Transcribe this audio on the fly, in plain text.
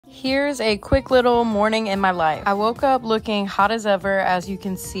Here's a quick little morning in my life. I woke up looking hot as ever, as you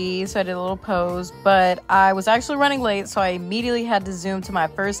can see, so I did a little pose, but I was actually running late, so I immediately had to zoom to my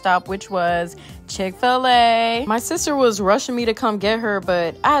first stop, which was Chick-fil-A. My sister was rushing me to come get her,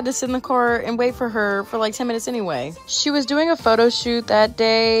 but I had to sit in the car and wait for her for like 10 minutes anyway. She was doing a photo shoot that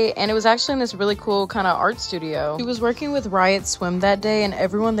day, and it was actually in this really cool kind of art studio. She was working with Riot Swim that day, and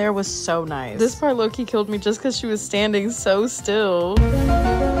everyone there was so nice. This part low-key killed me just because she was standing so still.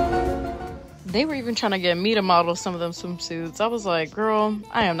 They were even trying to get me to model some of them swimsuits. I was like, girl,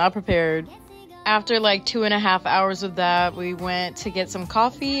 I am not prepared. After like 2.5 hours of that, we went to get some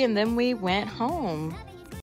coffee and then we went home.